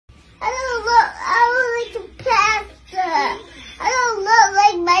I don't like a pastor. I don't look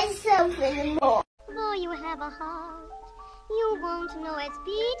like myself anymore. Though you have a heart, you won't know it's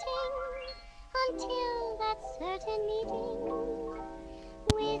beating until that certain meeting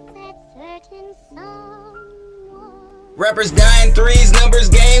with that certain someone. Rappers dying threes, numbers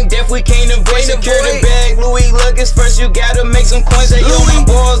game, death we can't avoid. Secure the bag, Louis luggage, first you gotta make some coins. Hey yo, my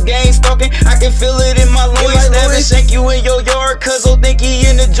balls gang stalking, I can feel it in my loins. Never shank you in your yard, cuz I'll think he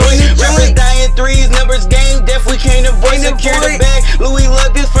in the joint. Rappers dying threes, numbers game, death we can't avoid. Secure the bag, Louis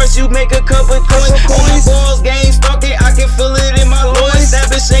luggage, first you make a couple coins. On my balls gang stalking, I can feel it in my loins.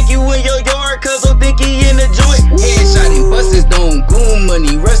 Never shank you in your yard, cuz I'll think he in the joint. Headshot him, bust his dome, goon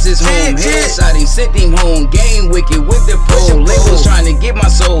money, rust his home. Headshot him, sent him home, game wicked with the pole. Labels trying to get my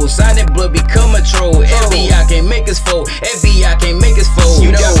soul, signing blood, become a troll. FBI can't make us fold, FBI can't make us fold.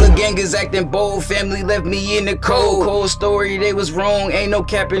 You know the gang is acting bold, family left me in the cold. Cold story, they was wrong, ain't no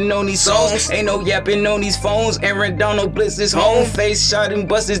capping on these songs, ain't no yapping on these phones. Aaron Donald blitz his home, face shot him,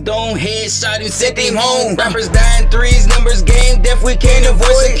 bust his dome, head shot him, sent him home. Rappers dying threes, numbers game, death we can't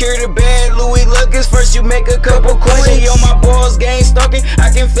avoid. Secure the bag, Louis luggage, first you make a couple coins. Hey, on my balls gang stalking,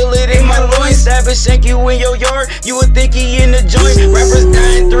 I can feel it in my loins. Stab and shank you in your yard, you would think he in the joint. Rappers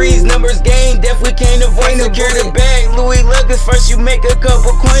dying threes, numbers game, death we can't avoid. Secure the bag, Louis luggage, first you make a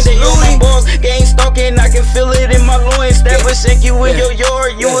couple coins. Hey, on my balls gang stalking, I can feel it in my loins. Stab and shank you in your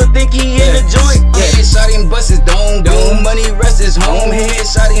yard, you would think he in the joint. Headshot him, bust his dome, money rest his home.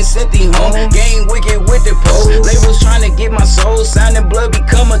 Headshot him, sent him home, game wicked with the pole. Labels trying to get my soul, signing blood,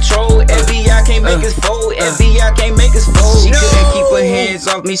 become a troll. FBI can't make us fold, FBI can't make us fold. She couldn't keep her hands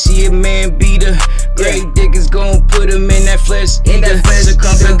off me, she a man beater. Great diggers gon' put him in that flesh eater.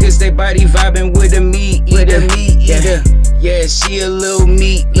 Cause they body vibing with a meat eater. Yeah, she a little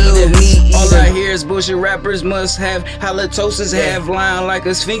meat eater. All I hear is bullshit rappers must have halitosis, have lying like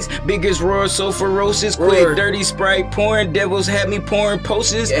a sphinx. Biggest roar, so ferocious. Quick, dirty Sprite pouring. Devils had me pouring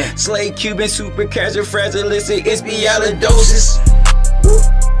potions. Slay Cuban, super casual, fragile, illicit. It's bialidoses.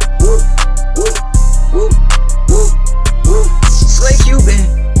 Slay Cuban.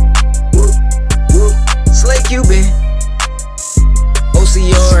 Slay Cuban.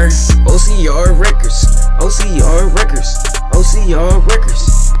 OCR records, OCR records, OCR records,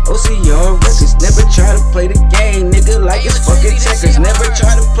 OCR records. Never try to play the game.